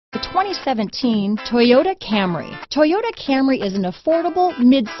2017 Toyota Camry. Toyota Camry is an affordable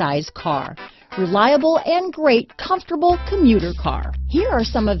mid-size car. Reliable and great, comfortable commuter car. Here are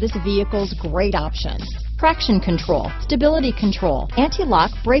some of this vehicle's great options: traction control, stability control,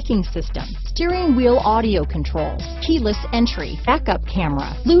 anti-lock braking system, steering wheel audio controls, keyless entry, backup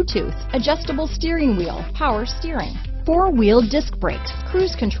camera, Bluetooth, adjustable steering wheel, power steering, four-wheel disc brakes,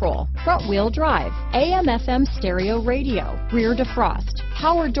 cruise control, front-wheel drive, AM/FM stereo radio, rear defrost,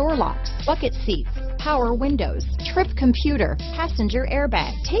 power door locks, bucket seats, power windows, trip computer, passenger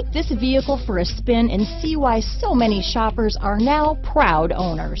airbag. Take this vehicle for a spin and see why so many shoppers are now proud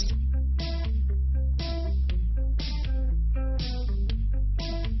owners.